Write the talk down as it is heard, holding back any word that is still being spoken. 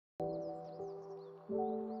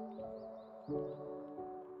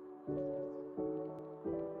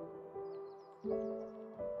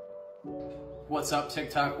What's up,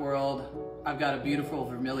 TikTok world? I've got a beautiful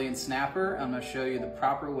vermilion snapper. I'm gonna show you the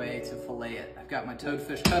proper way to fillet it. I've got my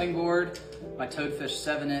Toadfish cutting board, my Toadfish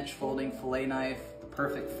 7-inch folding fillet knife, the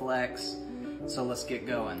perfect flex. So let's get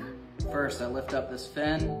going. First, I lift up this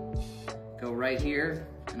fin, go right here,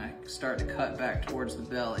 and I start to cut back towards the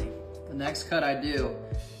belly. The next cut I do,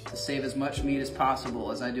 to save as much meat as possible,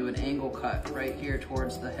 is I do an angle cut right here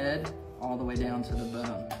towards the head, all the way down to the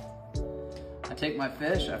bone. I take my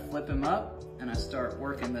fish, I flip him up, and I start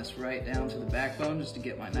working this right down to the backbone just to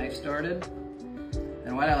get my knife started.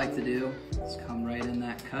 And what I like to do is come right in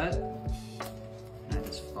that cut, and I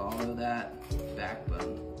just follow that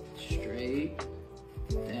backbone straight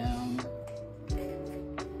down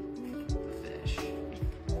the fish.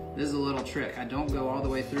 This is a little trick. I don't go all the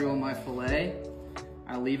way through on my fillet.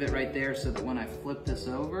 I leave it right there so that when I flip this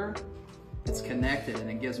over, it's connected and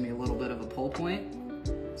it gives me a little bit of a pull point.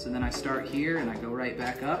 So then I start here and I go right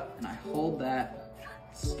back up and I hold that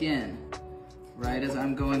skin right as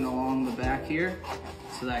I'm going along the back here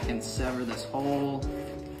so that I can sever this whole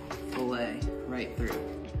fillet right through.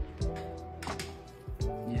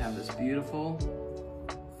 You have this beautiful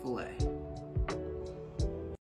fillet.